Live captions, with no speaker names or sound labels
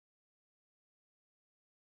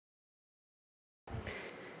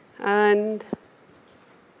And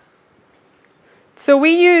so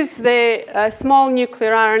we use the small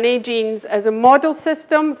nuclear RNA genes as a model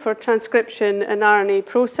system for transcription and RNA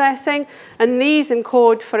processing. And these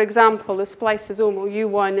encode, for example, the spliceosomal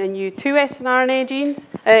U1 and U2 snRNA genes,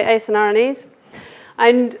 snRNAs.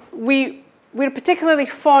 And we're particularly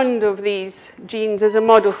fond of these genes as a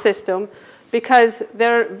model system because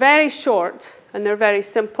they're very short and they're very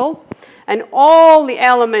simple. And all the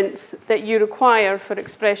elements that you require for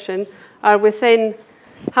expression are within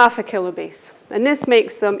half a kilobase. And this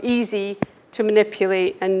makes them easy to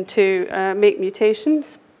manipulate and to make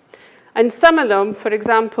mutations. And some of them, for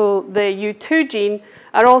example, the U2 gene,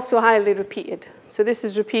 are also highly repeated. So this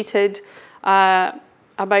is repeated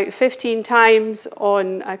about 15 times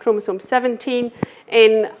on chromosome 17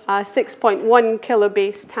 in a 6.1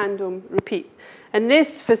 kilobase tandem repeat. And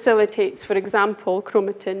this facilitates, for example,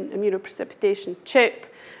 chromatin immunoprecipitation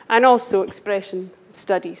chip and also expression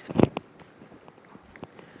studies.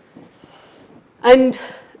 And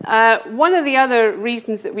one of the other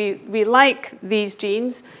reasons that we like these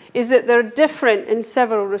genes is that they're different in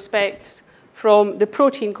several respects from the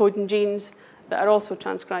protein coding genes that are also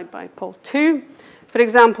transcribed by Pol2. For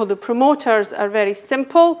example, the promoters are very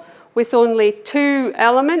simple with only two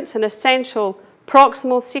elements, an essential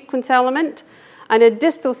proximal sequence element and a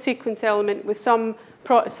distal sequence element with some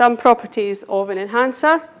properties of an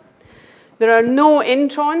enhancer. There are no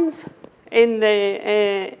introns in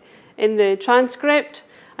the transcript,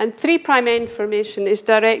 and 3' end formation is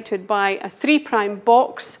directed by a 3'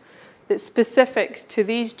 box that's specific to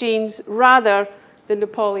these genes rather than the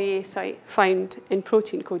poly-A site found in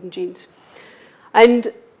protein coding genes. And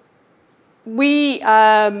we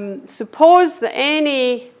suppose that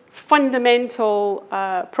any fundamental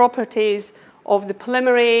properties of the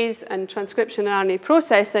polymerase and transcription and RNA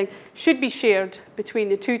processing should be shared between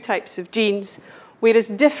the two types of genes, whereas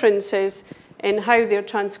differences in how they're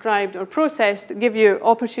transcribed or processed give you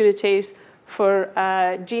opportunities for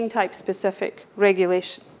gene type specific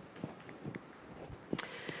regulation.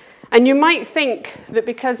 And you might think that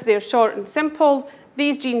because they're short and simple,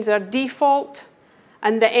 these genes are default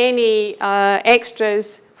and that any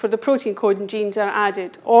extras for the protein coding genes are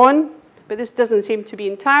added on, but this doesn't seem to be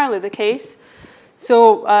entirely the case.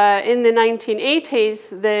 So in the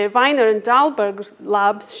 1980s, the Weiner and Dahlberg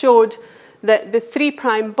labs showed that the 3'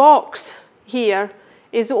 box here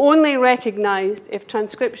is only recognized if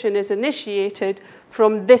transcription is initiated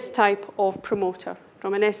from this type of promoter,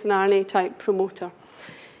 from an snRNA type promoter,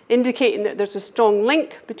 indicating that there's a strong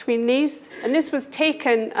link between these. And this was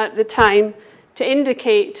taken at the time to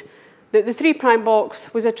indicate that the 3'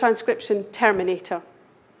 box was a transcription terminator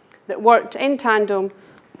that worked in tandem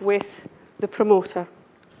with the promoter.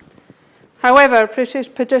 However,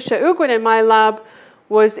 Patricia Ugwin in my lab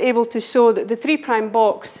was able to show that the 3'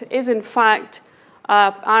 box is in fact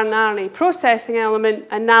an RNA processing element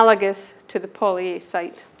analogous to the poly-A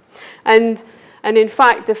site. And in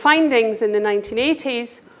fact, the findings in the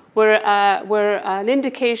 1980s were an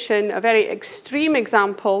indication, a very extreme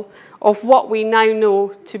example of what we now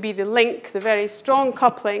know to be the link, the very strong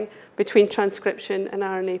coupling between transcription and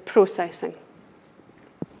RNA processing.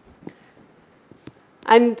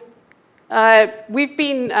 And we've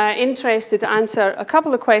been interested to answer a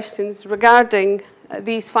couple of questions regarding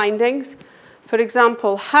these findings. For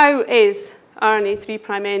example, how is RNA 3'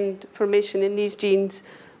 end formation in these genes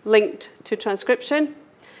linked to transcription?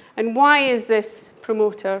 And why is this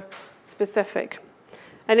promoter specific?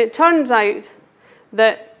 And it turns out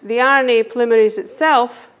that the RNA polymerase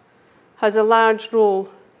itself has a large role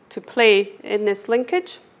to play in this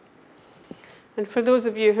linkage. And for those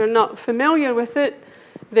of you who are not familiar with it,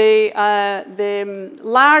 the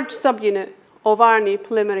large subunit of RNA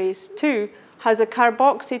polymerase II has a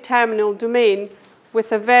carboxy terminal domain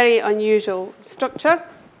with a very unusual structure.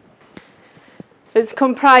 It's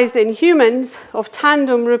comprised in humans of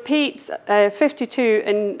tandem repeats,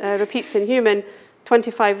 52 repeats in human,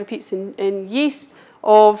 25 repeats in yeast,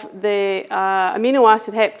 of the amino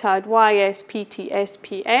acid heptide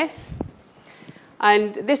YSPTSPS.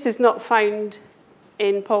 And this is not found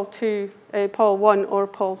in Pol2, Pol1 or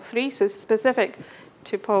Pol3, so it's specific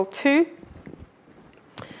to Pol2.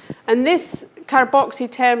 And this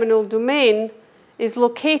carboxy terminal domain is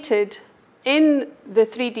located in the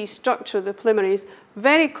 3D structure of the polymerase,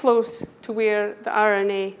 very close to where the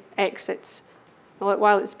RNA exits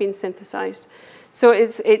while it's being synthesized. So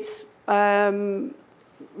it's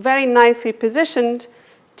very nicely positioned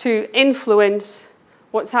to influence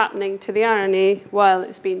what's happening to the RNA while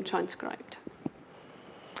it's being transcribed.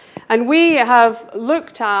 And we have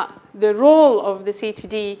looked at the role of the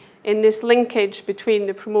CTD in this linkage between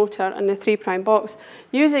the promoter and the 3' box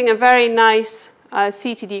using a very nice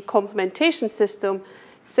CTD complementation system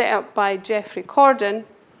set up by Geoffrey Cordon,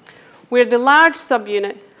 where the large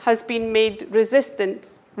subunit has been made resistant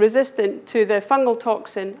to the fungal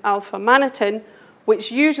toxin alpha-mannitine,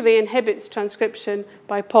 which usually inhibits transcription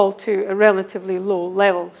by Pol2 at relatively low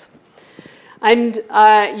levels. And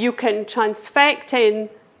you can transfect in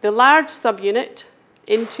the large subunit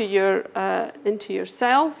into your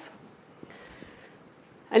cells.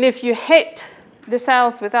 And if you hit the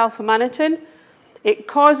cells with alpha-mannitine, it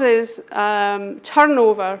causes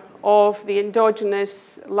turnover of the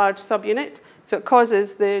endogenous large subunit. So it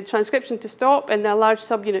causes the transcription to stop and the large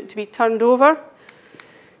subunit to be turned over.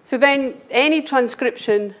 So then any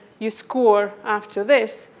transcription you score after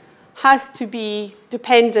this has to be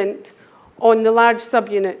dependent on the large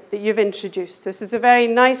subunit that you've introduced. This is a very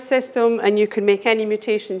nice system, and you can make any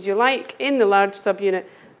mutations you like in the large subunit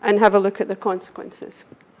and have a look at the consequences.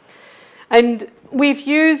 And we've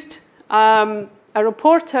used a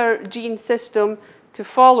reporter gene system to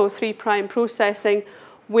follow 3' processing,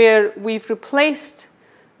 where we've replaced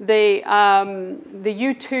the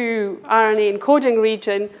U2 RNA encoding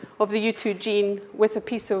region of the U2 gene with a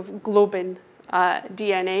piece of globin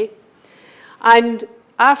DNA. And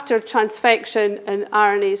after transfection and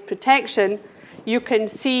RNase protection, you can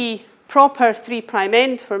see proper 3'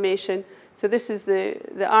 end formation. So this is the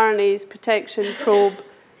RNase protection probe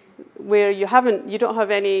where you don't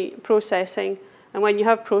have any processing. And when you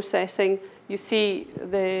have processing, you see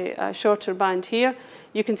the shorter band here.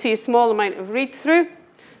 You can see a small amount of read-through.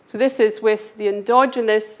 So this is with the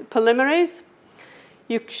endogenous polymerase.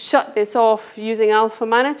 You shut this off using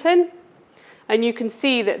alpha-mannitine. And you can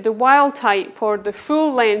see that the wild type, or the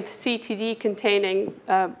full-length CTD containing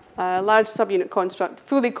large subunit construct,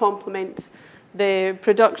 fully complements the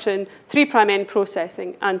production, 3' end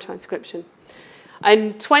processing, and transcription.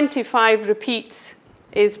 And 25 repeats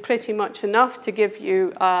is pretty much enough to give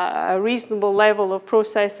you a reasonable level of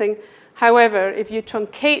processing. However, if you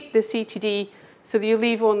truncate the CTD so that you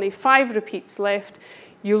leave only 5 repeats left,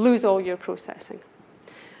 you lose all your processing.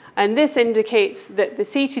 And this indicates that the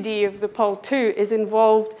CTD of the Pol2 is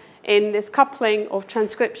involved in this coupling of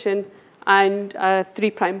transcription and 3'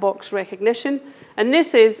 box recognition. And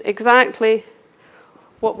this is exactly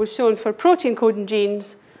what was shown for protein-coding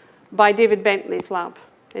genes by David Bentley's lab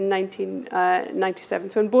in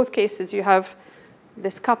 1997. So in both cases, you have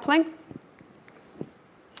this coupling.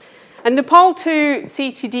 And the Pol2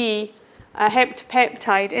 CTD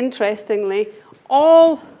heptapeptide, interestingly,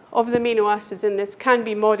 all of the amino acids in this can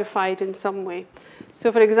be modified in some way.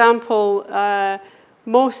 So for example,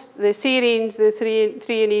 most the serines, the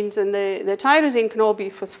threonines, and the tyrosine can all be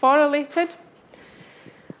phosphorylated.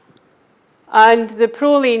 And the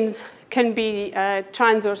prolines can be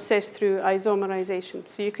trans or cis through isomerization.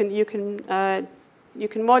 So you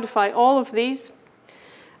can modify all of these.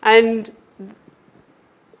 And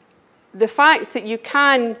the fact that you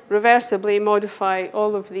can reversibly modify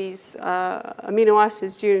all of these amino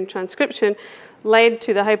acids during transcription led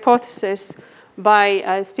to the hypothesis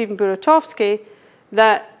by Stephen Buratovsky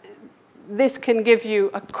that this can give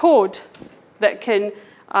you a code that can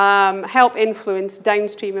help influence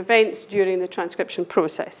downstream events during the transcription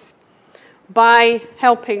process by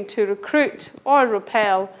helping to recruit or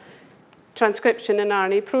repel transcription and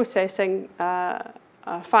RNA processing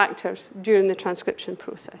factors during the transcription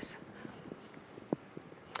process.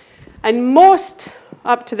 And most,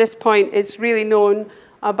 up to this point, is really known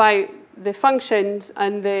about the functions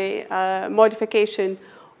and the modification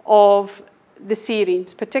of the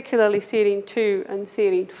serines, particularly serine 2 and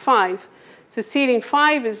serine 5. So serine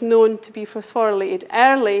 5 is known to be phosphorylated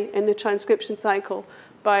early in the transcription cycle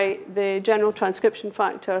by the general transcription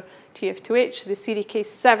factor TF2H, the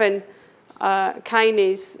CDK7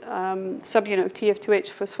 kinase subunit of TF2H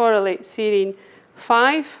phosphorylates serine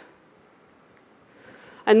 5.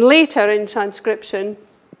 And later in transcription,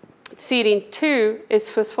 serine 2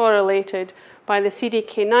 is phosphorylated by the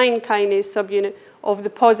CDK9 kinase subunit of the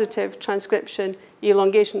positive transcription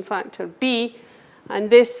elongation factor B.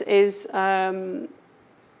 And this is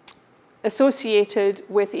associated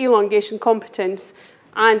with elongation competence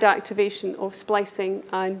and activation of splicing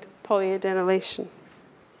and polyadenylation.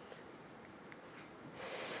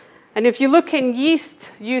 And if you look in yeast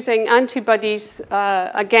using antibodies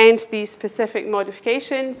against these specific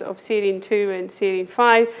modifications of serine 2 and serine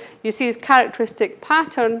 5, you see this characteristic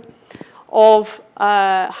pattern of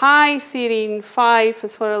high serine 5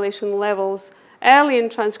 phosphorylation levels early in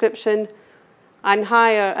transcription and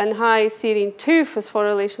high serine 2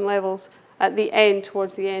 phosphorylation levels at the end,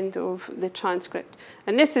 towards the end of the transcript.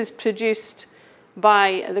 And this is produced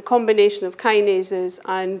by the combination of kinases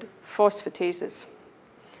and phosphatases.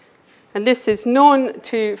 And this is known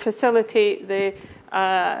to facilitate the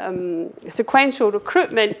sequential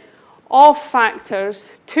recruitment of factors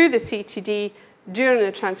to the CTD during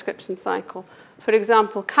the transcription cycle. For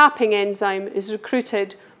example, capping enzyme is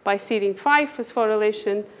recruited by serine 5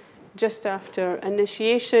 phosphorylation just after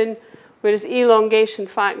initiation, whereas elongation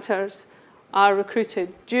factors are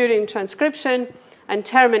recruited during transcription, and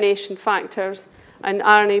termination factors and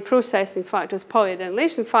RNA processing factors,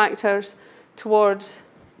 polyadenylation factors, towards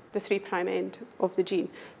the 3' end of the gene.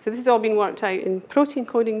 So this has all been worked out in protein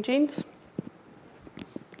coding genes.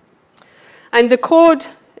 And the code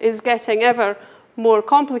is getting ever more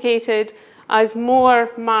complicated as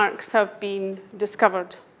more marks have been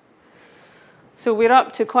discovered. So we're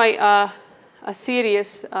up to quite a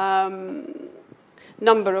serious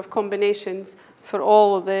number of combinations for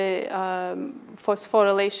all of the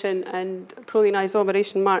phosphorylation and protein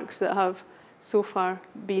isomerization marks that have so far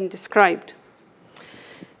been described.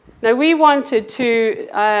 Now, we wanted to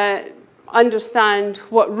understand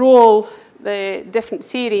what role the different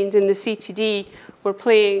serines in the CTD were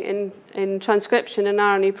playing in transcription and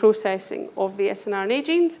RNA processing of the siRNA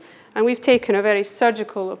genes. And we've taken a very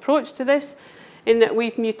surgical approach to this, in that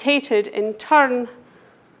we've mutated in turn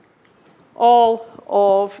all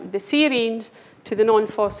of the serines to the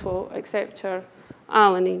non-phospho acceptor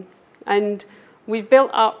alanine. And we've built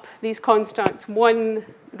up these constructs one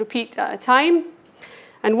repeat at a time.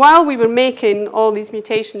 And while we were making all these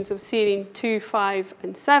mutations of serine 2, 5,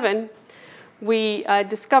 and 7, we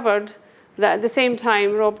discovered that at the same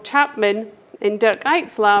time, Rob Chapman in Dirk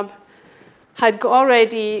Eick's lab had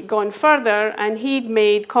already gone further, and he'd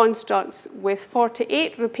made constructs with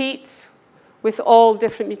 48 repeats with all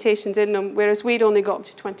different mutations in them, whereas we'd only got up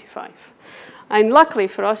to 25. And luckily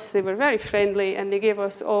for us, they were very friendly, and they gave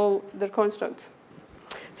us all their constructs.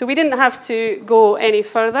 So we didn't have to go any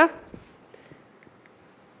further.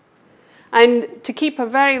 And to keep a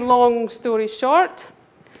very long story short,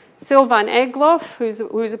 Sylvan Egloff, who's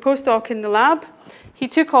a postdoc in the lab, he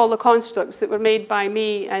took all the constructs that were made by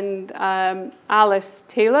me and Alice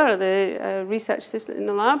Taylor, the research assistant in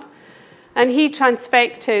the lab, and he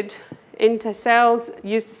transfected into cells,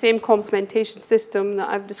 used the same complementation system that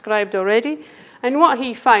I've described already. And what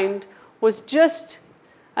he found was, just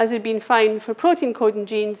as had been found for protein coding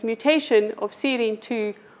genes, mutation of serine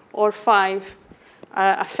 2 or 5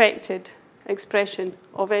 affected expression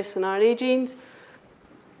of siRNA genes.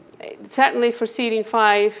 Certainly for serine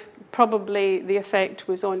 5, probably the effect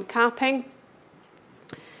was on capping,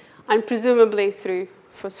 and presumably through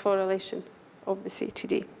phosphorylation of the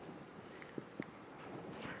CTD.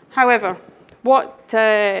 However, what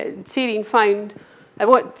Sylvan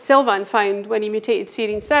found when he mutated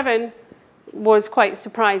serine 7 was quite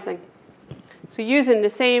surprising. So using the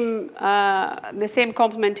same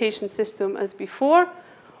complementation system as before,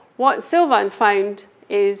 what Sylvan found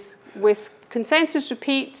is, with consensus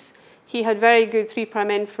repeats, he had very good 3'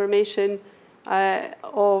 end formation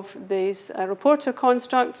of these reporter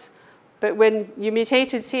constructs. But when you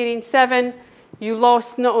mutated serine 7, you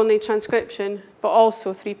lost not only transcription, but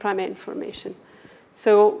also 3' end formation.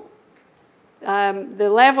 So the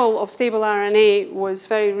level of stable RNA was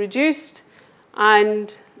very reduced,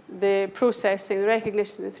 and the processing, the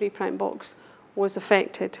recognition of the 3' box was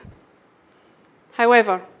affected.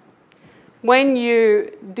 However, when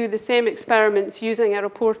you do the same experiments using a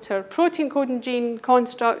reporter protein coding gene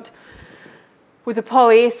construct with a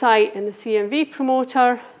poly-A site and a CMV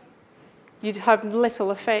promoter, you'd have little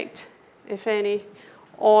effect, if any,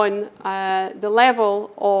 on the level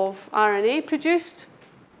of RNA produced.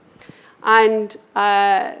 And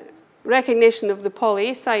recognition of the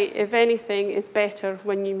poly-A site, if anything, is better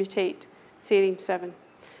when you mutate serine 7.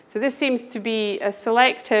 So this seems to be a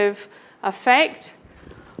selective effect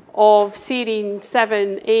of serine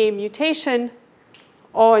 7A mutation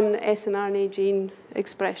on siRNA gene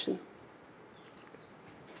expression.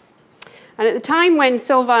 And at the time when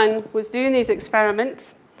Sylvan was doing these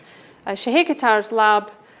experiments, Shehekatar's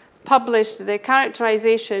lab published the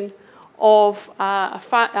characterization of a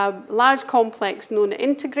large complex known as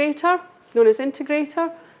integrator.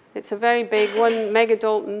 It's a very big 1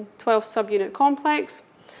 megadalton 12 subunit complex.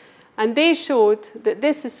 And they showed that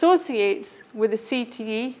this associates with the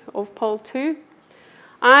CTD of Pol2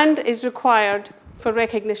 and is required for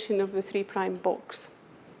recognition of the 3' box.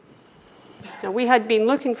 Now, we had been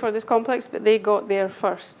looking for this complex, but they got there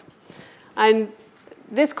first. And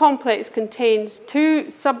this complex contains 2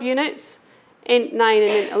 subunits, Int9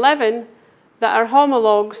 and Int11, that are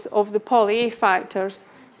homologs of the poly-A factors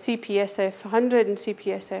CPSF100 and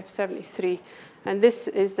CPSF73. And this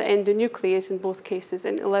is the endonuclease in both cases,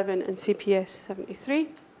 Int'l and CPS73.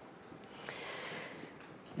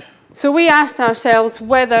 So we asked ourselves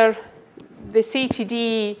whether the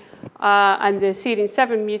CTD and the serine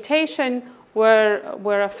 7 mutation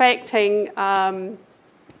were affecting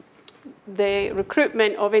the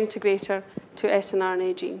recruitment of integrator to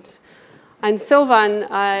snRNA genes. And Sylvain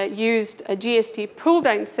used a GST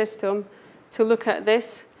pull-down system to look at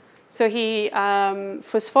this. So he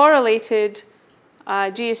phosphorylated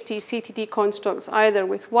GST CTD constructs either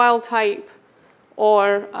with wild type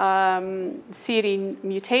or serine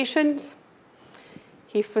mutations.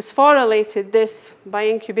 He phosphorylated this by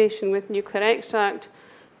incubation with nuclear extract,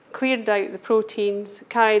 cleared out the proteins,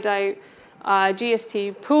 carried out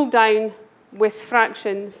GST pull down with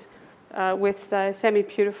fractions with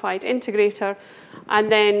semi-purified integrator,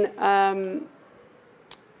 and then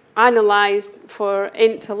analyzed for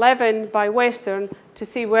Int'l by Western to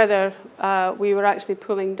see whether we were actually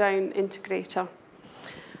pulling down integrator.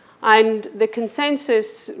 And the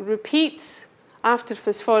consensus repeats after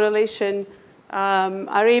phosphorylation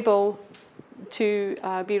are able to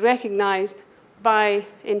be recognized by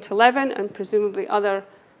Int'l and presumably other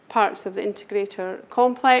parts of the integrator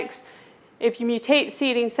complex. If you mutate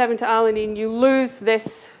serine 7 to alanine, you lose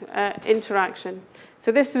this interaction.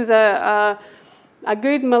 So this was a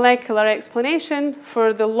good molecular explanation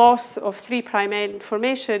for the loss of 3' end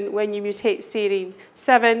formation when you mutate serine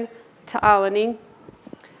 7 to alanine.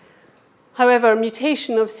 However,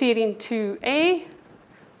 mutation of serine 2A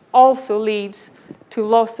also leads to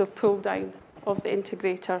loss of pull down of the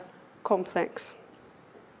integrator complex.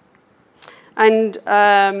 And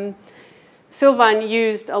Sylvain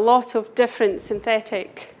used a lot of different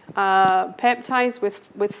synthetic peptides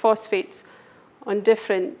with phosphates on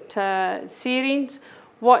different serines.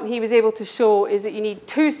 What he was able to show is that you need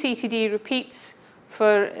 2 CTD repeats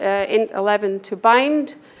for Int'l to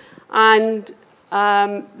bind, and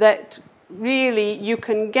that really you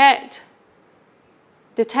can get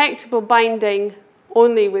detectable binding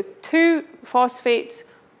only with 2 phosphates,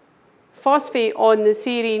 phosphate on the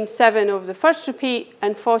serine 7 of the first repeat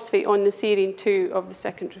and phosphate on the serine 2 of the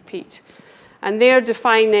second repeat. And they're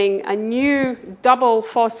defining a new double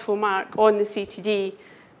phosphomark on the CTD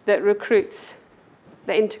that recruits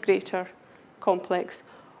the integrator complex,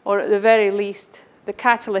 or at the very least, the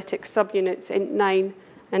catalytic subunits Int9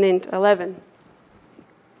 and Int'l.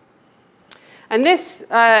 And this,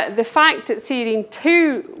 the fact that serine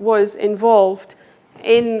 2 was involved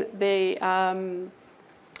in the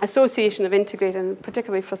association of integrator, and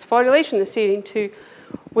particularly phosphorylation of serine 2,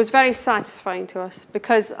 was very satisfying to us,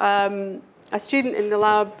 because a student in the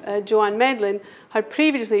lab, Joanne Medlin, had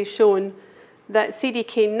previously shown that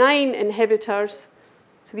CDK9 inhibitors,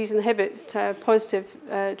 so these inhibit positive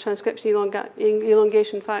transcription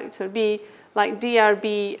elongation factor B, like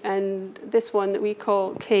DRB and this one that we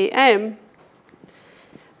call KM,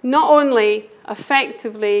 not only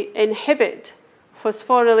effectively inhibit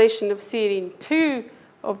phosphorylation of serine 2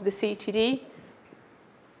 of the CTD,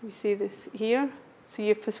 you see this here, so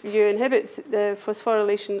you inhibit the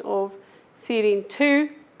phosphorylation of serine 2,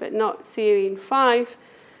 but not serine 5,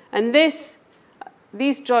 and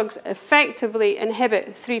these drugs effectively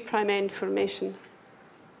inhibit 3' end formation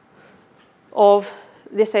of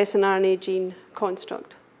this snRNA gene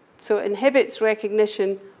construct. So it inhibits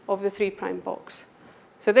recognition of the 3' box.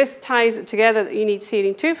 So this ties it together that you need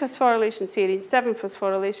serine 2 phosphorylation, serine 7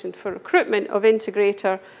 phosphorylation for recruitment of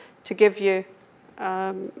integrator to give you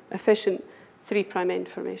efficient 3' end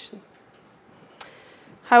formation.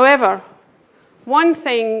 However, one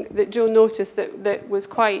thing that Joe noticed that was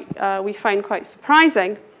we find quite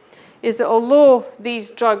surprising is that although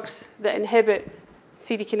these drugs that inhibit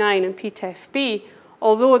CDK9 and PTEF-B,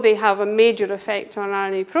 although they have a major effect on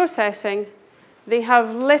RNA processing, they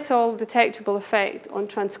have little detectable effect on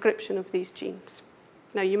transcription of these genes.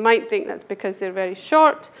 Now, you might think that's because they're very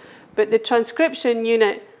short, but the transcription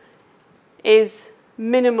unit is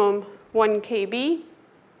minimum 1 kb.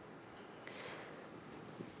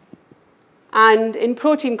 And in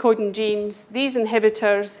protein-coding genes, these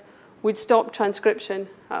inhibitors would stop transcription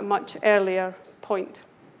at a much earlier point.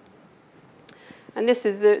 And this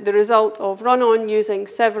is the result of run-on using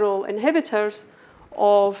several inhibitors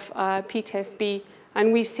of PTEF-B,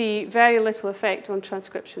 and we see very little effect on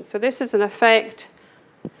transcription. So this is an effect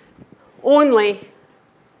only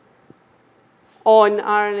on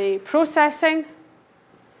RNA processing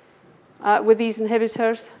with these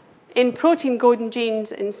inhibitors. In protein-coding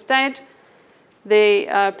genes instead, the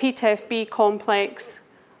PTEF-B complex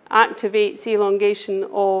activates elongation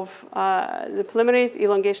of the polymerase,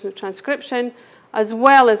 elongation of transcription, as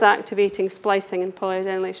well as activating splicing and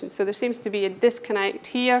polyadenylation. So there seems to be a disconnect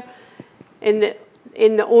here in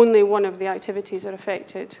the only one of the activities are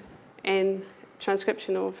affected in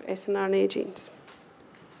transcription of snRNA genes.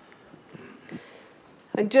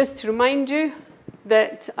 And just to remind you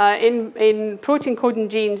that in protein coding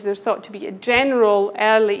genes, there's thought to be a general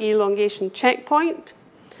early elongation checkpoint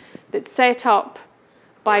that's set up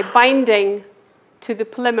by binding to the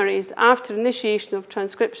polymerase after initiation of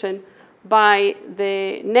transcription by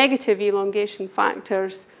the negative elongation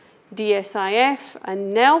factors DSIF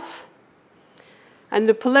and NELF. And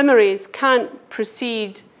the polymerase can't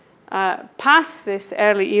proceed past this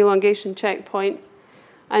early elongation checkpoint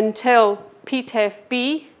until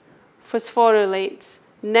PTEF-B phosphorylates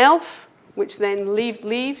NELF, which then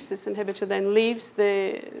leaves, this inhibitor then leaves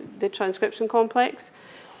the transcription complex.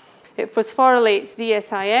 It phosphorylates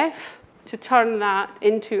DSIF to turn that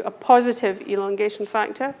into a positive elongation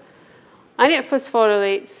factor, and it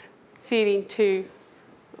phosphorylates serine 2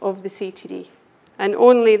 of the CTD. And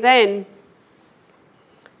only then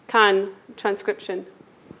can transcription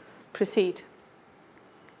proceed.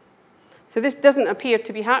 So this doesn't appear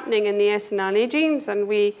to be happening in the snRNA genes, and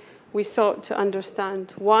we sought to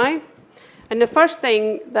understand why. And the first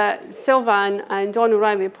thing that Sylvan and Don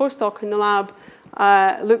O'Reilly, a postdoc in the lab,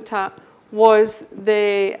 looked at was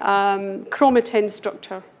the chromatin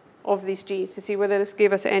structure of these genes to see whether this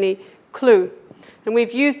gave us any clue. And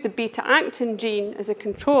we've used the beta-actin gene as a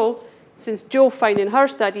control since Jo found in her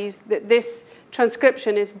studies that this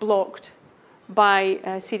transcription is blocked by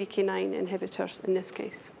CDK9 inhibitors in this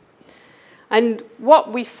case. And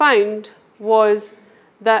what we found was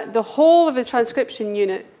that the whole of the transcription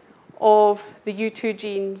unit of the U2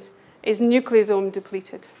 genes is nucleosome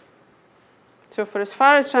depleted. So for as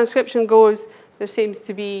far as transcription goes, there seems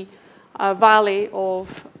to be a valley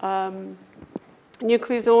of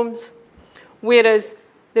nucleosomes, whereas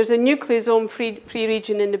there's a nucleosome-free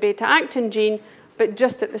region in the beta-actin gene, but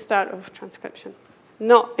just at the start of transcription.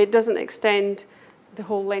 It doesn't extend the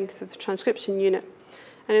whole length of the transcription unit.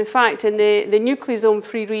 And in fact, in the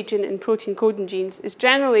nucleosome-free region in protein coding genes is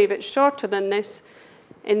generally a bit shorter than this.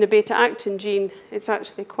 In the beta-actin gene, it's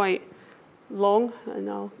actually quite long, and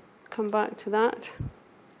I'll come back to that.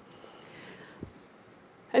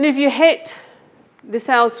 And if you hit the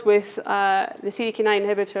cells with the CDK9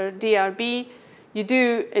 inhibitor DRB, you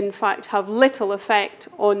do, in fact, have little effect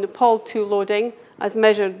on the Pol2 loading, as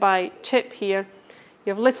measured by CHIP here.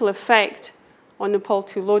 You have little effect on the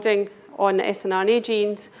Pol2 loading on the snRNA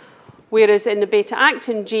genes, whereas in the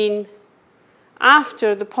beta-actin gene,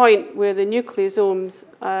 after the point where the nucleosomes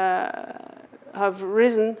have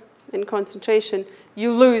risen in concentration,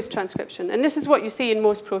 you lose transcription. And this is what you see in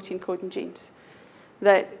most protein coding genes,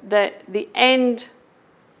 that the end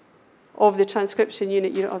of the transcription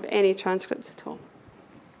unit, you don't have any transcripts at all.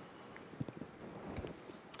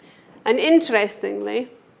 And interestingly,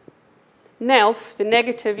 NELF, the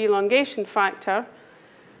negative elongation factor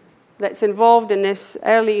that's involved in this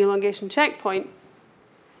early elongation checkpoint,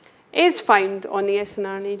 is found on the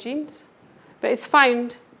snRNA genes, but it's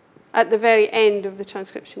found at the very end of the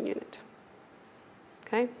transcription unit.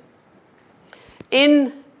 Okay?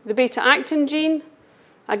 In the beta-actin gene,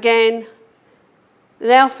 again,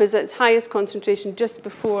 NELF is at its highest concentration just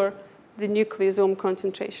before the nucleosome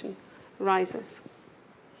concentration rises.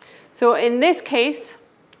 So in this case,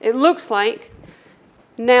 it looks like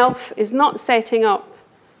NELF is not setting up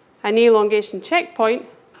an elongation checkpoint,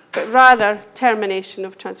 but rather termination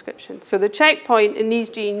of transcription. So the checkpoint in these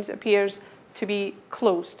genes appears to be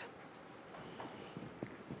closed.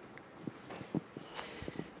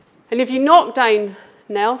 And if you knock down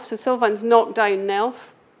NELF, so Sylvan's knocked down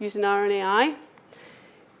NELF using RNAi,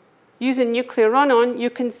 using nuclear run-on, you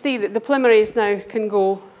can see that the polymerase now can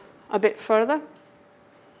go a bit further.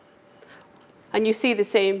 And you see the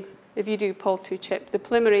same if you do Pol2 CHIP. The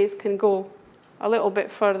polymerase can go a little bit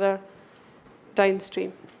further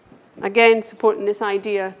downstream. Again, supporting this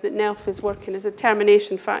idea that NELF is working as a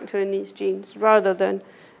termination factor in these genes rather than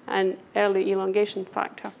an early elongation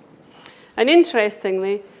factor. And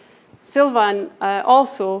interestingly, Sylvan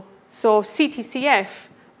also saw CTCF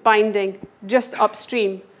binding just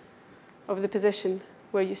upstream of the position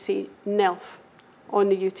where you see NELF on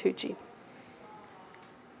the U2 gene.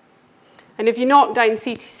 And if you knock down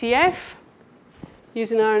CTCF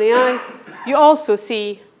using RNAi, you also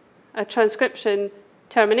see a transcription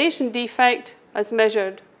termination defect as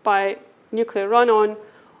measured by nuclear run-on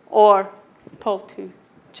or Pol2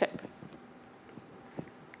 CHIP.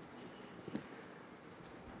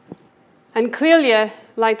 And clearly,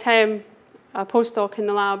 Leitem, a postdoc in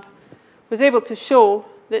the lab, was able to show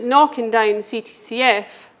that knocking down CTCF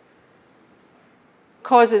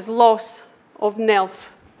causes loss of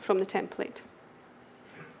NELF from the template.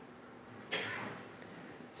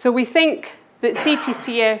 So we think that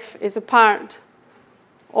CTCF is a part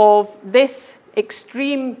of this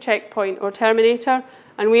extreme checkpoint or terminator,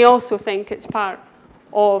 and we also think it's part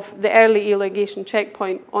of the early elongation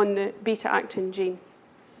checkpoint on the beta-actin gene.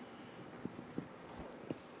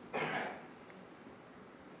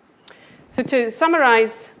 So to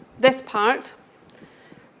summarize this part,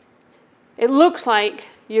 it looks like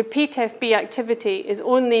your PTEF-B activity is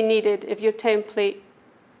only needed if your template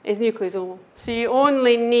is nucleosomal. So you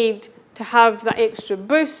only need to have that extra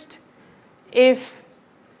boost if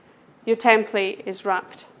your template is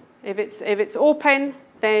wrapped. If it's open,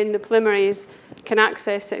 then the polymerase can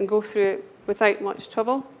access it and go through it without much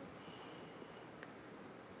trouble.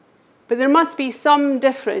 But there must be some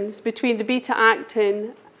difference between the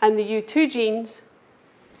beta-actin and the U2 genes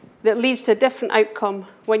that leads to a different outcome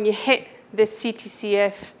when you hit this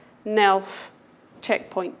CTCF NELF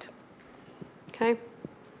checkpoint. Okay?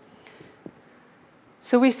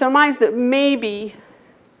 So we surmise that maybe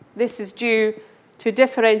this is due to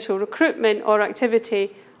differential recruitment or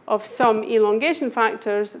activity of some elongation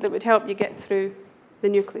factors that would help you get through the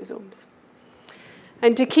nucleosomes.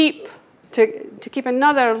 And to keep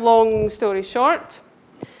another long story short,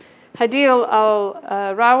 Hadil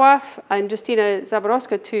Al-Rawaf and Justina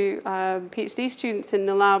Zaborowska, two PhD students in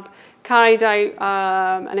the lab, carried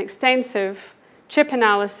out an extensive chip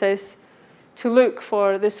analysis to look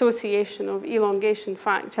for the association of elongation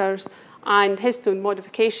factors and histone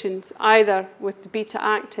modifications, either with the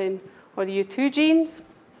beta-actin or the U2 genes.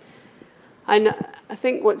 And I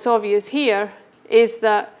think what's obvious here is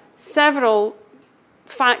that several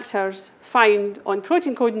factors found on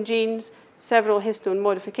protein-coding genes, several histone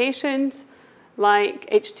modifications, like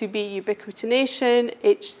H2B ubiquitination,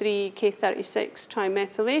 H3K36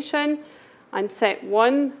 trimethylation, and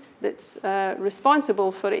SET1 that's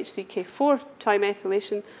responsible for H3K4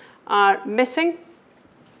 trimethylation are missing.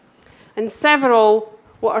 And several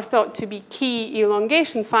what are thought to be key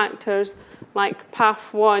elongation factors like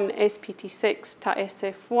PAF1, SPT6,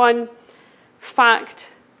 TASF1, FACT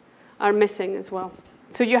are missing as well.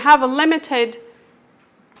 So you have a limited,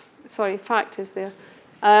 sorry, FACT is there.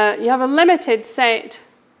 You have a limited set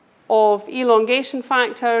of elongation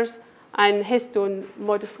factors and histone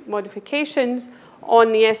modifications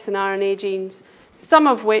on the snRNA genes, some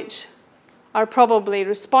of which are probably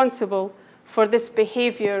responsible for this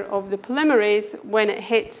behavior of the polymerase when it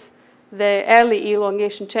hits the early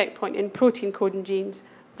elongation checkpoint in protein-coding genes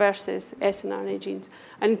versus snRNA genes,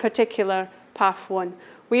 and in particular PAF1.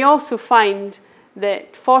 We also find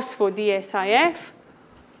that phospho-DSIF,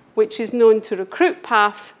 which is known to recruit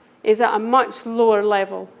PAF, is at a much lower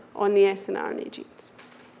level on the snRNA genes.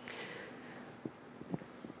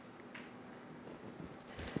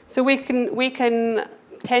 So we can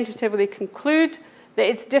tentatively conclude that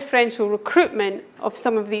it's differential recruitment of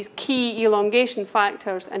some of these key elongation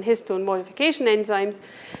factors and histone modification enzymes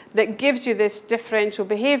that gives you this differential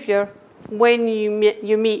behavior when you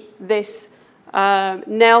meet this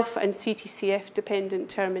NELF and CTCF dependent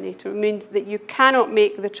terminator. It means that you cannot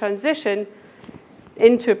make the transition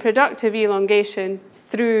into productive elongation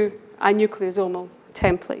through a nucleosomal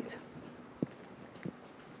template.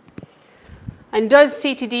 And does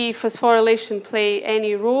CTD phosphorylation play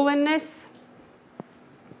any role in this?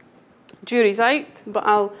 Jury's out, but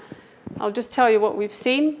I'll just tell you what we've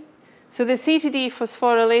seen. So the CTD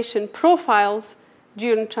phosphorylation profiles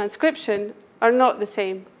during transcription are not the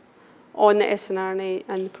same on the snRNA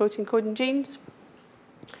and the protein-coding genes.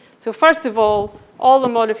 So first of all the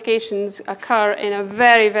modifications occur in a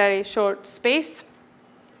very, very short space.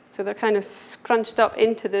 So they're kind of scrunched up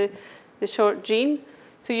into the short gene.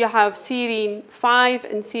 So you have serine 5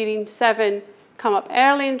 and serine 7 come up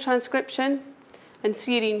early in transcription, and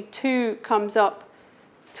serine 2 comes up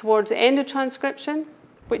towards the end of transcription,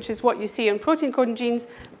 which is what you see in protein-coding genes,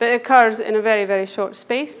 but it occurs in a very, very short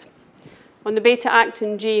space. On the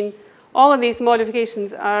beta-actin gene, all of these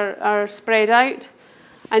modifications are spread out,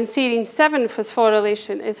 and serine 7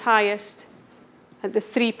 phosphorylation is highest at the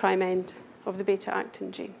 3' end of the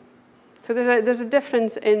beta-actin gene. So there's a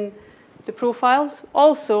difference in the profiles.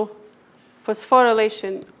 Also,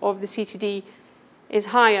 phosphorylation of the CTD is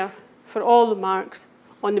higher for all the marks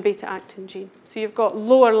on the beta-actin gene. So you've got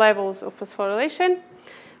lower levels of phosphorylation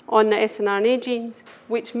on the snRNA genes,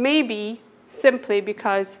 which may be simply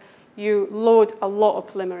because you load a lot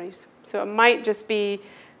of polymerase. So it might just be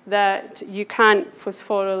that you can't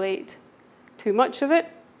phosphorylate too much of it.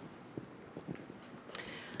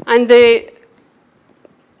 And the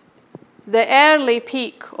the early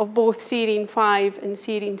peak of both serine 5 and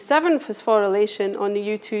serine 7 phosphorylation on the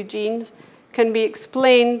U2 genes can be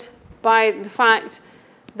explained by the fact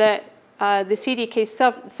that the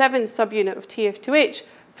CDK7 subunit of TF2H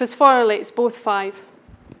phosphorylates both 5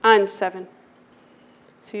 and 7.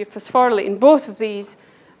 So you're phosphorylating both of these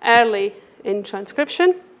early in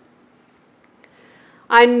transcription.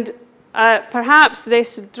 And perhaps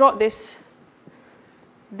this drop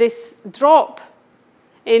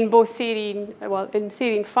in both serine, well, in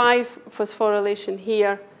serine 5 phosphorylation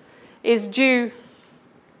here is due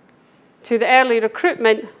to the early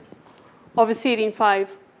recruitment of a serine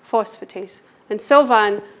 5 phosphatase. And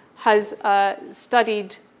Sylvain has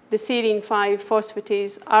studied the serine 5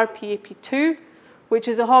 phosphatase RPAP2, which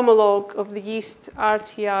is a homologue of the yeast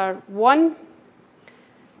RTR1,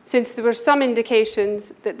 since there were some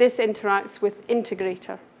indications that this interacts with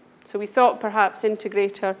integrator. So we thought perhaps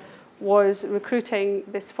integrator was recruiting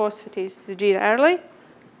this phosphatase to the gene early.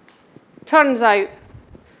 Turns out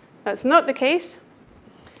that's not the case.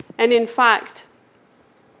 And in fact,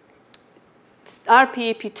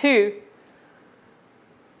 RPAP2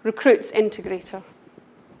 recruits integrator.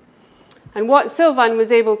 And what Sylvain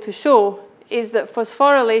was able to show is that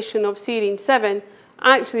phosphorylation of serine 7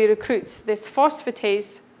 actually recruits this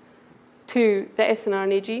phosphatase to the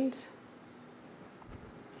snRNA genes.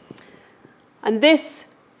 And this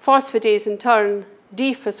phosphatase, in turn,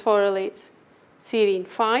 dephosphorylates serine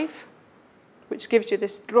 5, which gives you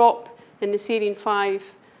this drop in the serine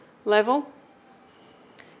 5 level.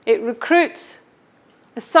 It recruits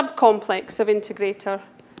a subcomplex of integrator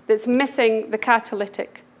that's missing the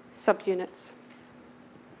catalytic subunits.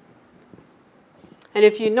 And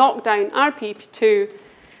if you knock down RPAP2,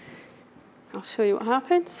 I'll show you what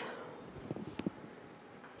happens.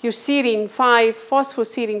 Your serine 5,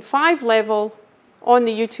 phosphoserine 5 level on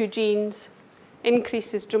the U2 genes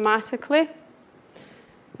increases dramatically,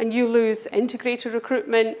 and you lose integrator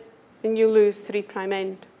recruitment, and you lose 3'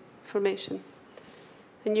 end formation.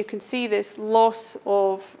 And you can see this loss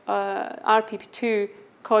of RPAP2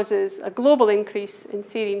 causes a global increase in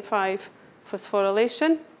serine 5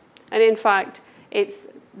 phosphorylation, and in fact, it's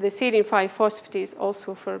the serine 5 phosphatase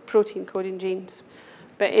also for protein-coding genes.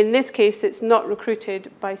 But in this case, it's not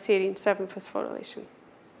recruited by serine 7 phosphorylation.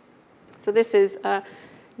 So this is a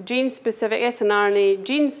gene-specific snRNA,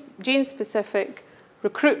 gene-specific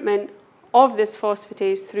recruitment of this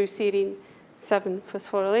phosphatase through serine 7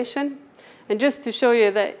 phosphorylation. And just to show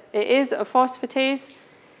you that it is a phosphatase,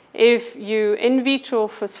 if you in vitro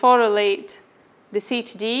phosphorylate the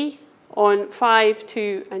CTD on 5,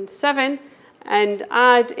 2, and 7, and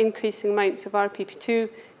add increasing amounts of RPAP2,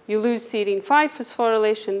 you lose serine 5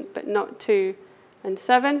 phosphorylation, but not 2 and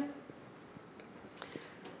 7.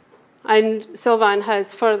 And Sylvain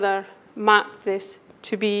has further mapped this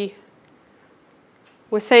to be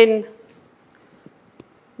within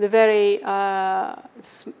the very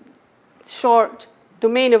short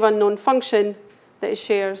domain of unknown function that it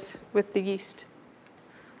shares with the yeast,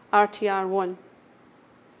 RTR1.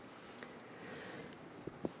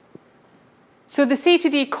 So the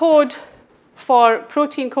CTD code for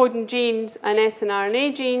protein-coding genes and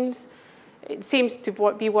snRNA genes, it seems to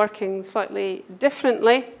be working slightly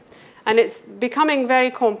differently. And it's becoming very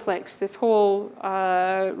complex, this whole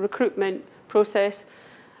recruitment process.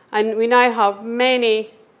 And we now have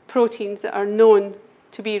many proteins that are known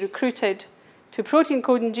to be recruited to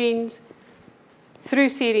protein-coding genes through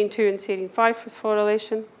serine 2 and serine 5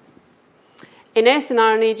 phosphorylation. In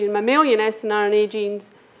snRNA genes, mammalian snRNA genes,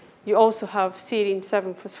 you also have serine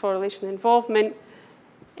 7 phosphorylation involvement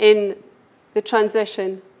in the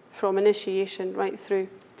transition from initiation right through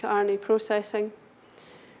to RNA processing.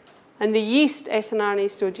 And the yeast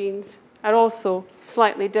snRNA store genes are also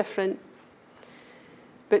slightly different.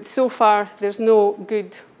 But so far, there's no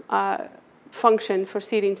good function for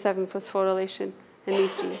serine 7 phosphorylation in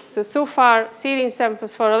these genes. So far, serine 7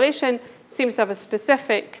 phosphorylation seems to have a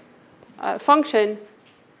specific function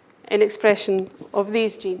in expression of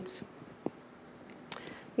these genes.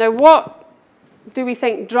 Now, what do we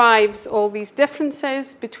think drives all these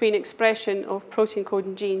differences between expression of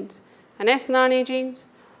protein-coding genes and snRNA genes?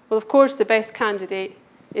 Well, of course, the best candidate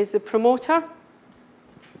is the promoter.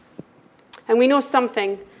 And we know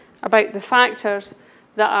something about the factors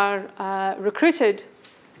that are recruited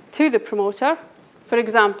to the promoter. For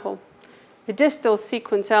example, the distal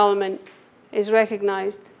sequence element is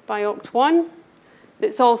recognized by OCT1.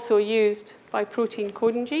 That's also used by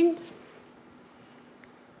protein-coding genes.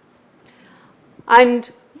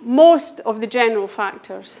 And most of the general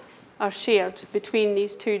factors are shared between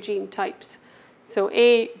these two gene types. So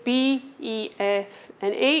A, B, E, F,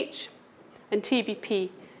 and H, and TBP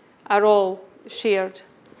are all shared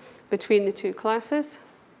between the two classes.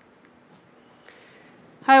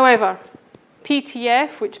 However,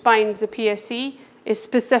 PTF, which binds the PSE, is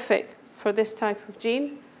specific for this type of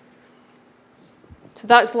gene. So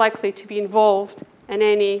that's likely to be involved in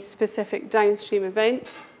any specific downstream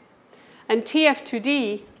events. And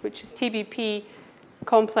TF2D, which is TBP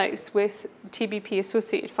complex with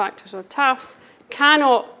TBP-associated factors, or TAFs,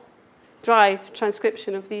 cannot drive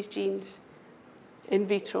transcription of these genes in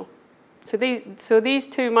vitro. So these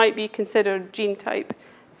two might be considered gene type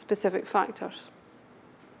specific factors.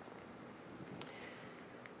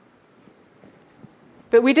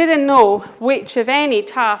 But we didn't know which, if any,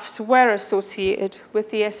 TAFs were associated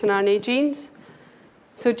with the snRNA genes.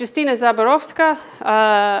 So Justyna Zaborowska,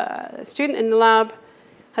 a student in the lab,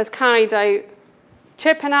 has carried out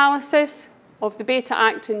chip analysis of the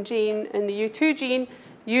beta-actin gene and the U2 gene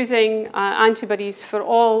using antibodies for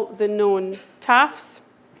all the known TAFs.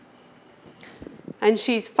 And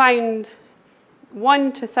she's found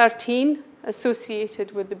 1 to 13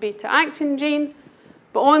 associated with the beta-actin gene,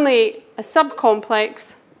 but only a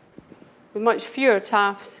subcomplex with much fewer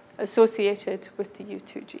TAFs associated with the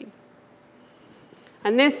U2 gene.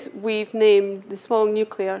 And this we've named the small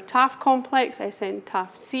nuclear TAF complex,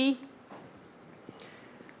 SN-TAF-C.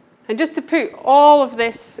 And just to put all of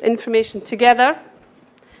this information together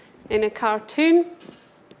in a cartoon,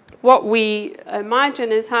 what we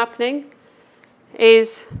imagine is happening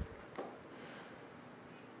is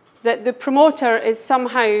that the promoter is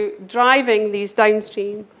somehow driving these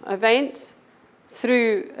downstream events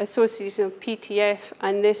through association of PTF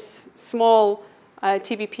and this small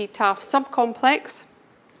TBP-TAF subcomplex.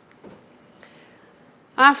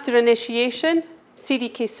 After initiation,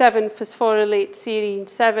 CDK7 phosphorylates serine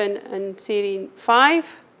 7 and serine 5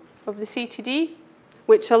 of the CTD,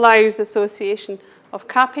 which allows association of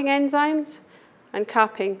capping enzymes and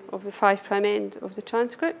capping of the 5' end of the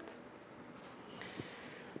transcript.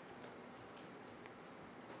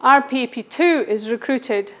 RPP2 is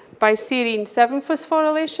recruited by serine 7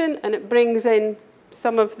 phosphorylation, and it brings in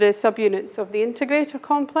some of the subunits of the integrator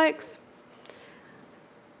complex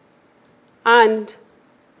and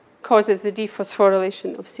causes the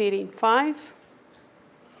dephosphorylation of serine 5.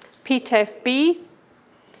 PTEF-B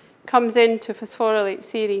comes in to phosphorylate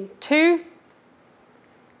serine 2,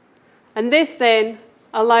 and this then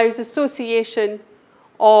allows association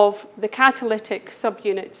of the catalytic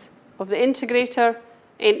subunits of the integrator,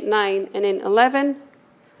 Int9 and Int11,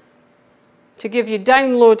 to give you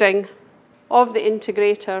downloading of the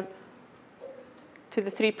integrator to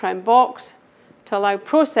the 3' box to allow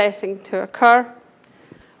processing to occur.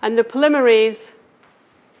 And the polymerase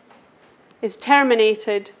is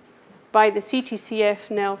terminated by the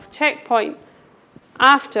CTCF-NELF checkpoint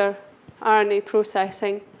after RNA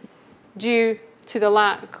processing due to the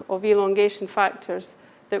lack of elongation factors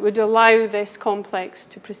that would allow this complex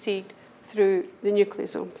to proceed through the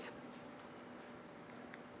nucleosomes.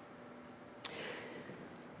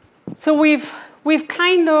 So we've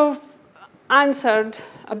kind of answered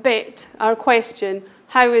a bit our question,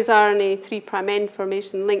 how is RNA 3' end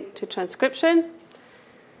formation linked to transcription?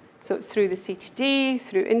 So it's through the CTD,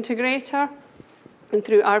 through integrator, and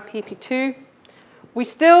through RPP2. We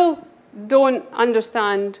still don't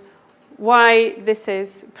understand why this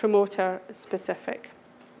is promoter specific,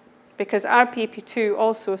 because RPP2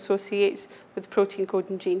 also associates with protein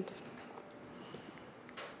coding genes.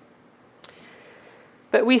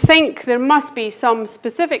 But we think there must be some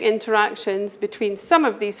specific interactions between some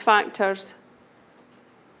of these factors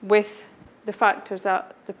with the factors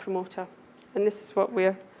at the promoter. And this is what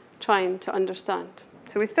we're trying to understand.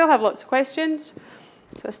 So we still have lots of questions.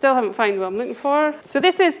 So I still haven't found what I'm looking for. So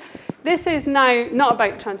this is now not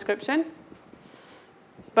about transcription,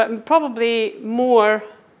 but probably more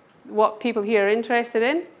what people here are interested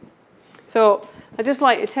in. So I'd just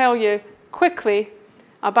like to tell you quickly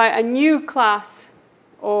about a new class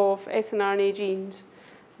of snRNA genes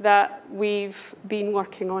that we've been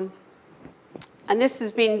working on. And this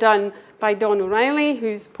has been done by Don O'Reilly,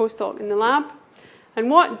 who's a postdoc in the lab.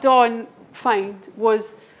 And what Don found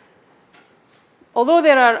was, although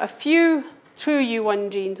there are a few true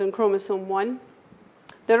U1 genes on chromosome 1,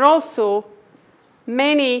 there are also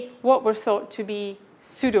many what were thought to be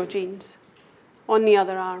pseudogenes on the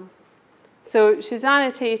other arm. So she's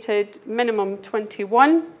annotated minimum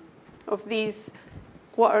 21 of these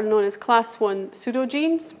what are known as class 1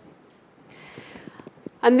 pseudogenes.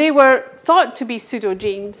 And they were thought to be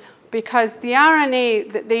pseudogenes because the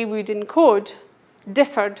RNA that they would encode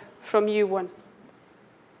differed from U1.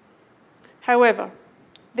 However,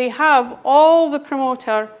 they have all the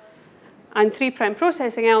promoter and 3'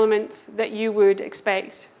 processing elements that you would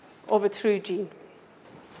expect of a true gene.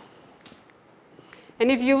 And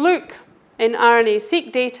if you look in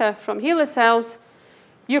RNA-seq data from HeLa cells,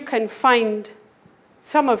 you can find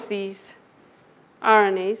some of these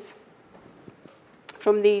RNAs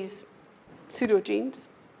from these pseudogenes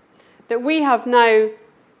that we have now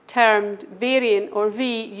termed variant or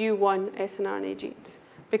VU1 snRNA genes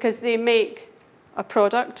because they make a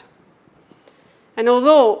product. And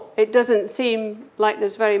although it doesn't seem like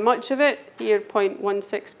there's very much of it, here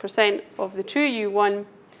 0.16% of the true U1,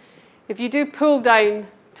 if you do pull down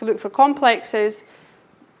to look for complexes,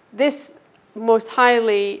 this most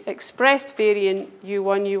highly expressed variant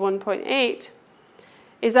U1, U1.8,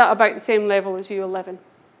 is at about the same level as U11.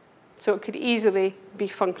 So it could easily be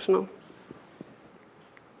functional.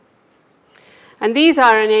 And these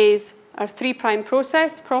RNAs are 3'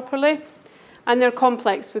 processed properly, and they're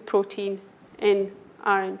complex with protein in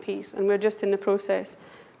RNPs. And we're just in the process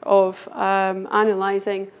of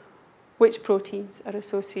analyzing which proteins are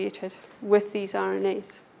associated with these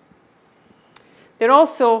RNAs. They're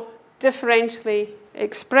also differentially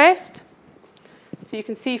expressed. So you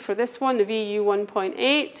can see for this one, the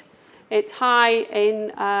VU1.8, it's high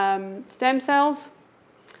in stem cells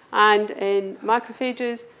and in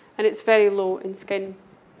macrophages, and it's very low in skin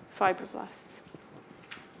fibroblasts.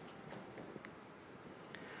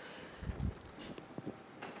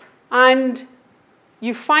 And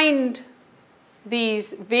you find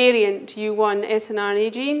these variant U1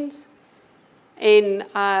 snRNA genes in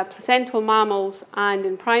placental mammals and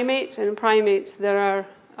in primates. And in primates, there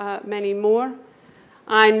are many more.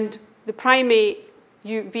 And the primate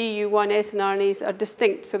VU1 snRNAs are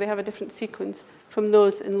distinct, so they have a different sequence from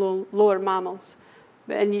those in lower mammals.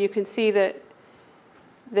 And you can see that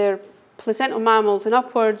they're placental mammals and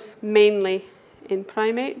upwards, mainly in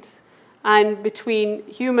primates. And between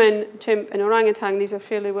human, chimp, and orangutan, these are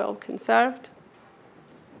fairly well conserved.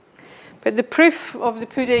 But the proof of the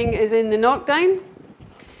pudding is in the knockdown.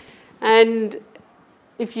 And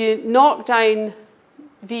if you knock down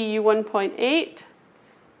VU1.8,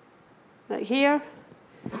 like here,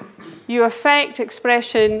 you affect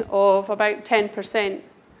expression of about 10%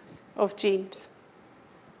 of genes.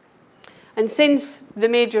 And since the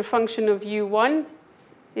major function of U1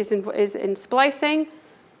 is in splicing,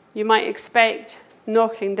 you might expect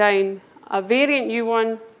knocking down a variant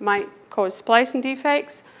U1 might cause splicing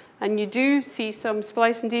defects, and you do see some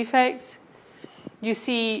splicing defects. You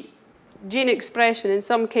see gene expression in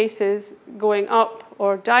some cases going up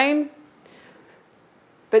or down,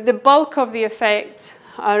 but the bulk of the effects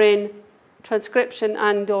are in transcription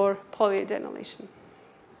and/or polyadenylation.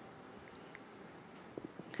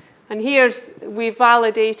 And we've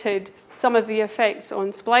validated some of the effects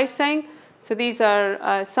on splicing. So these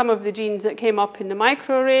are some of the genes that came up in the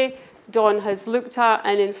microarray Dawn has looked at,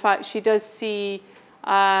 and in fact she does see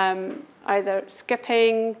either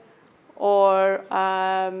skipping or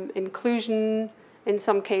inclusion in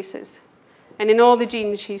some cases. And in all the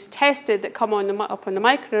genes she's tested that come up on the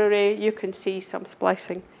microarray, you can see some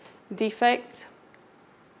splicing defects.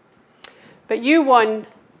 But U1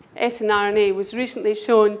 snRNA was recently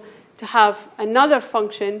shown to have another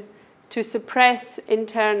function to suppress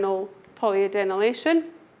internal polyadenylation.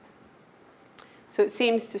 So it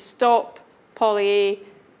seems to stop poly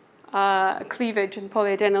A cleavage and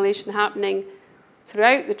polyadenylation happening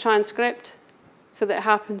throughout the transcript, so that it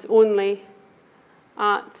happens only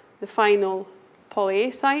at the final poly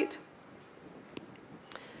A site.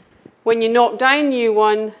 When you knock down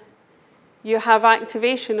U1, you have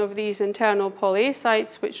activation of these internal poly A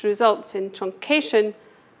sites, which results in truncation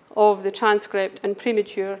of the transcript and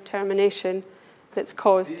premature termination that's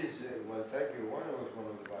caused. This is wild type U1 or was one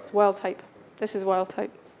of the viruses? It's wild type. This is wild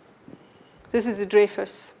type. This is the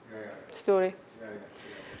Dreyfus story.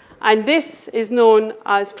 And this is known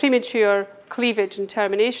as premature cleavage and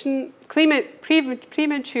termination,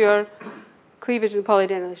 premature cleavage and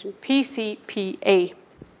polyadenylation, PCPA.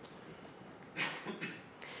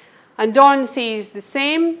 And Dawn sees the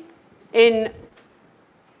same in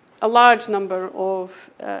a large number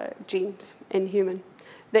of genes in human,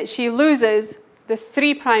 that she loses the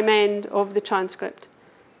 3' end of the transcript.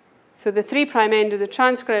 So the 3' end of the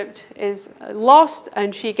transcript is lost,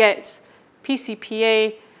 and she gets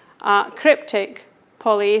PCPA cryptic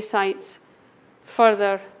poly A sites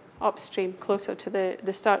further upstream, closer to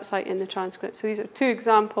the start site in the transcript. So these are two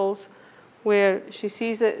examples where she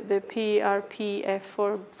sees it, the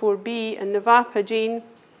PRPF4B and the VAPA gene.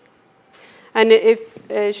 And if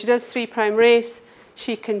she does 3' race,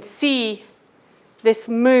 she can see this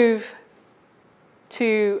move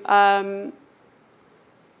to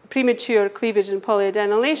premature cleavage and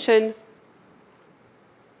polyadenylation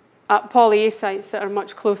at poly A sites that are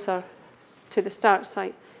much closer to the start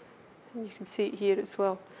site. And you can see it here as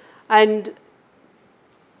well. And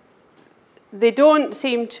they don't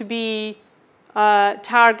seem to be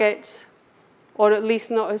targets, or at least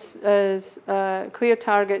not as clear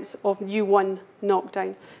targets of U1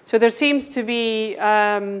 knockdown. So there seems to be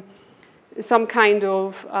some kind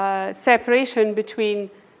of separation between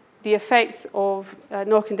the effects of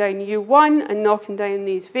knocking down U1 and knocking down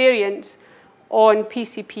these variants on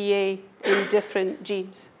PCPA in different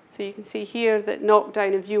genes. So you can see here that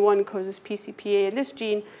knockdown of U1 causes PCPA in this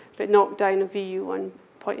gene, but knockdown of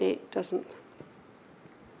VU1.8 doesn't.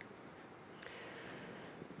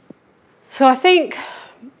 So I think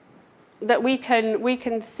that we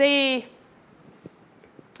can say,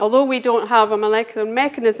 although we don't have a molecular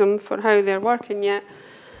mechanism for how they're working yet,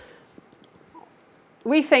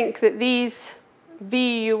 we think that these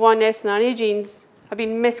VU1 snRNA genes have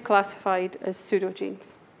been misclassified as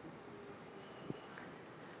pseudogenes.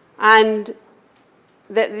 And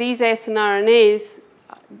that these snRNAs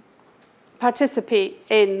participate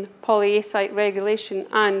in poly A site regulation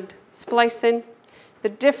and splicing.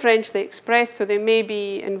 They're differentially expressed, so they may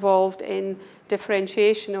be involved in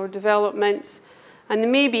differentiation or developments. And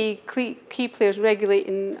there may be key players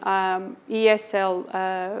regulating ES cell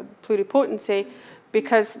pluripotency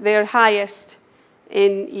because they're highest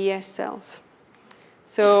in ES cells.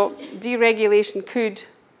 So deregulation could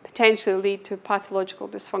potentially lead to pathological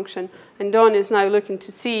dysfunction. And DUNN is now looking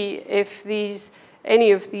to see if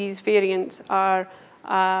any of these variants are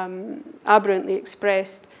aberrantly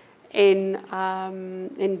expressed in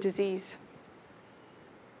disease,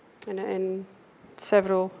 in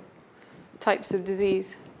several types of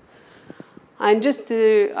disease. And just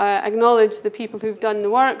to acknowledge the people who've done the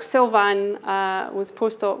work, Sylvain was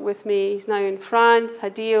postdoc with me. He's now in France.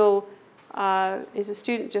 Hadil is a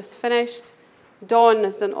student just finished. Dawn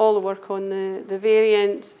has done all the work on the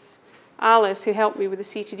variants. Alice, who helped me with the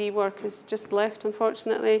CTD work, has just left,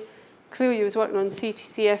 unfortunately. Clelia was working on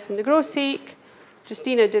CTCF and the GrowSeq.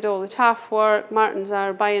 Justina did all the TAF work. Martin's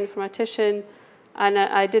our bioinformatician. And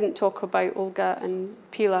I didn't talk about Olga and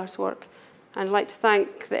Pilar's work. And I'd like to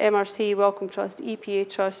thank the MRC Wellcome Trust, EPA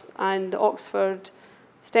Trust, and the Oxford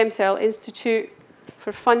Stem Cell Institute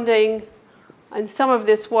for funding. And some of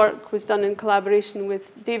this work was done in collaboration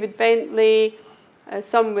with David Bentley,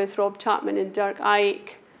 some with Rob Chapman and Dirk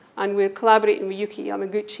Ike, and we're collaborating with Yuki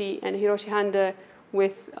Yamaguchi and Hiroshi Handa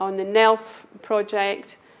on the NELF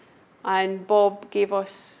project. And Bob gave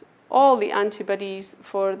us all the antibodies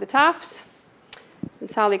for the TAFs. And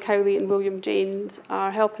Sally Cowley and William James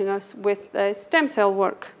are helping us with the stem cell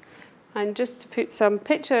work. And just to put some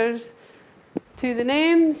pictures to the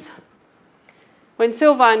names, when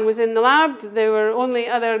Sylvain was in the lab, there were only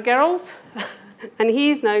other girls, and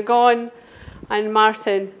he's now gone, and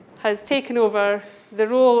Martin has taken over the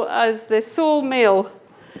role as the sole male,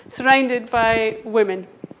 surrounded by women.